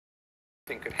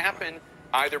think could happen.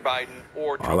 Either Biden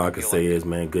or Trump. All I can say is,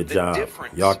 man, good job.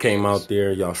 Y'all came out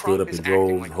there, y'all stood up in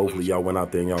droves. Hopefully y'all went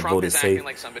out there and y'all voted safe.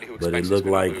 But it looked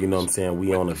like, you know what I'm saying,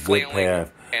 we on a good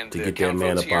path to get that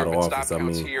man up out of office. I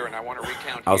mean,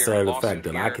 outside of the fact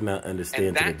that I cannot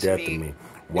understand to the death of me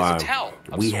why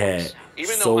we had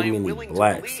so many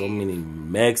blacks, so many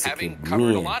Mexican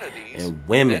men and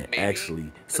women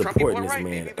actually supporting this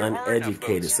man,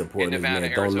 uneducated supporting this man,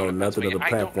 don't know nothing of the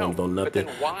platforms,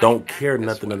 don't care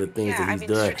nothing of the things that he's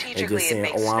done, and just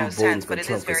saying, oh, I'm voting for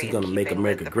Trump because he's going to make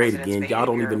America great again. Y'all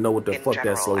don't even know what the fuck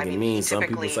that slogan means. Some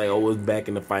people say, oh, it's back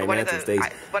in the financial stage.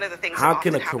 How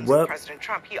can a corrupt,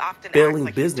 failing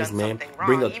businessman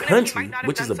bring a country,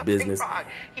 which is a business,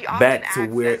 back to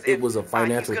where it was a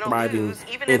financial thriving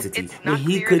entity? I mean,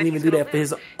 he couldn't even do that for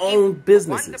his own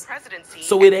businesses.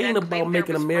 So it ain't about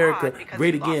making America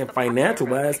great again financial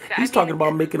wise. He's talking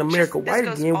about making America white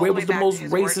again, where it was the most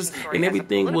racist and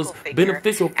everything was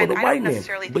beneficial for the white man.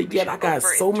 But yet I got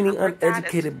so many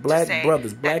uneducated black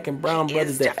brothers, black and brown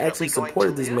brothers that actually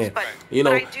supported this man. You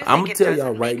know, I'm going to tell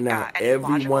y'all right now,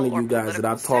 every one of you guys that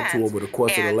I've talked to over the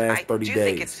course of the last 30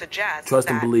 days, trust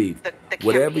and believe,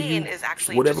 whatever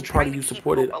party you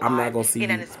supported, I'm not going to see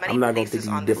you, I'm not going to think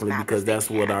of you differently, because that's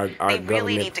what our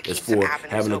government is for,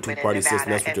 having a two-party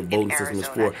system. That's what your voting system is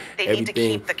for.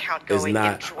 Everything is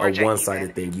not a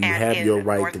one-sided thing. You have your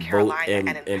right to vote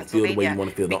and feel the way you want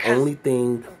to feel. The only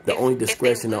thing, the only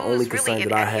discretion, the only concern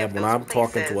that I have when I'm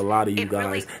talking to a lot of you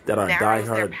guys that are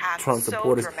diehard Trump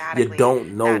supporters, you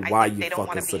don't know why you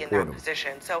fucking support them.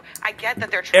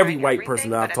 Every white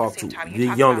person that I talk to,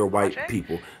 the younger white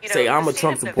people, say, I'm a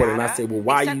Trump supporter, and I say, well,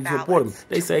 why you support him?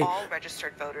 They say, I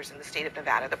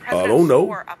don't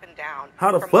know.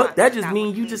 How the fuck? That just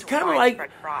means you just kind of like,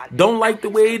 don't like the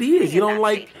way it is. You don't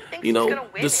like, you know,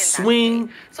 the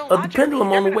swing of the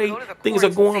pendulum on the way things are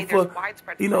going for,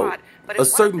 you know, a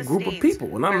certain group of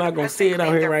people. And I'm not going to say it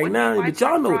out here right now, but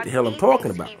y'all know what the hell I'm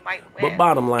talking about. But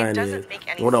bottom line is,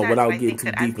 without getting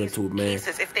too deep into it, man,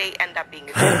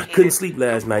 couldn't sleep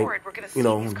last night. You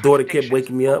know, daughter kept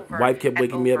waking me up, wife kept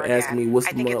waking me up, asking me,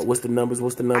 what's the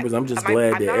numbers? I'm just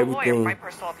glad that everything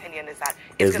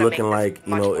is looking like,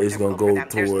 you know, it's going to go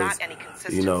towards,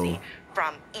 you know,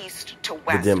 from east to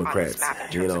west, the Democrats,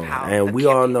 you know, and we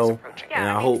all know, and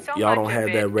I hope y'all don't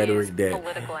have that rhetoric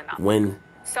that when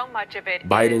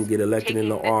Biden get elected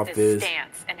into office,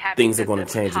 things are going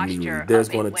to change immediately. There's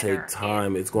going to take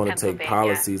time. It's going to take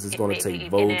policies. It's going to take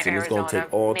votes, and it's going to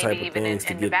take all type of things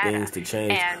to get things to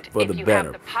change for the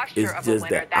better. It's just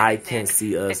that I can't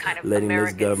see us letting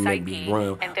this government be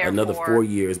run another 4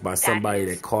 years by somebody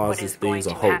that causes things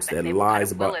a hoax, that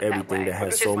lies about everything, that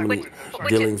has so many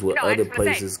dealings with other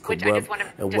places, corrupt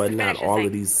and whatnot, all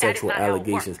of these sexual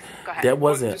allegations. That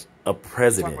wasn't a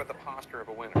president.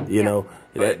 You know,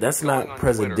 that's not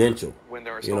presidential,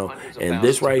 you know, and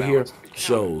this right here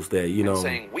shows that, you know,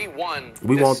 we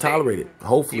won't tolerate it.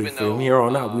 Hopefully from here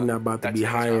on out, we're not about to be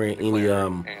hiring any,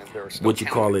 what you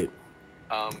call it,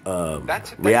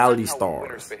 reality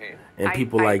stars and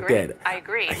people like that. I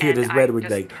hear this rhetoric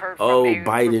like, oh,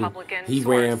 Biden, he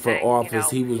ran for office,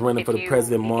 he was running for the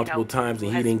president multiple times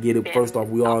and he didn't get it. First off,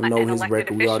 we all know his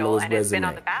record, we all know his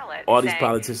resume. All these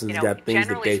politicians got things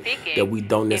that we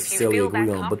don't necessarily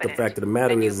agree on, but the fact of the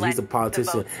matter is he's a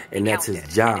politician and that's his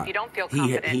job.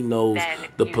 He knows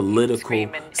the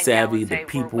political savvy, the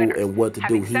people, and what to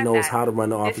do. He knows how to run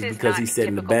the office because he sat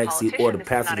in the back seat or the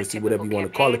passenger seat, whatever you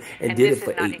want to call it, and did it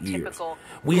for 8 years.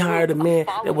 We hired a man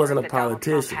that wasn't a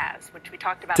politician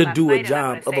to do a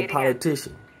job of a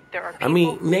politician. I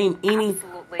mean, name any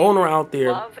owner out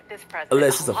there,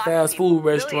 unless it's a fast food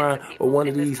restaurant or one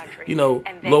of these, you know,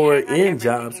 lower end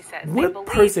jobs, what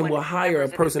person will hire a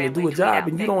person to do a job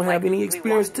and you don't have any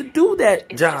experience to do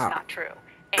that job?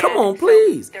 Come on,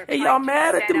 please. Hey, y'all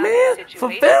mad at the man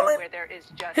for failing?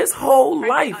 His whole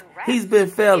life, he's been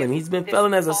failing. He's been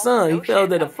failing as a son. He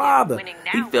failed as a father.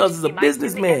 He fails as a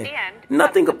businessman.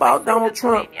 Nothing about Donald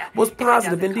Trump was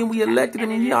positive. And then we elected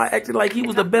him and y'all acted like he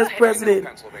was the best president.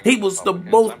 He was the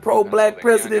most pro-black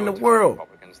president in the world.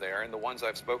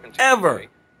 Ever.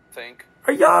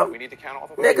 Are y'all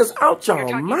niggas out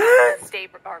y'all mind?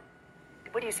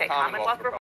 What do you say, Commonwealth?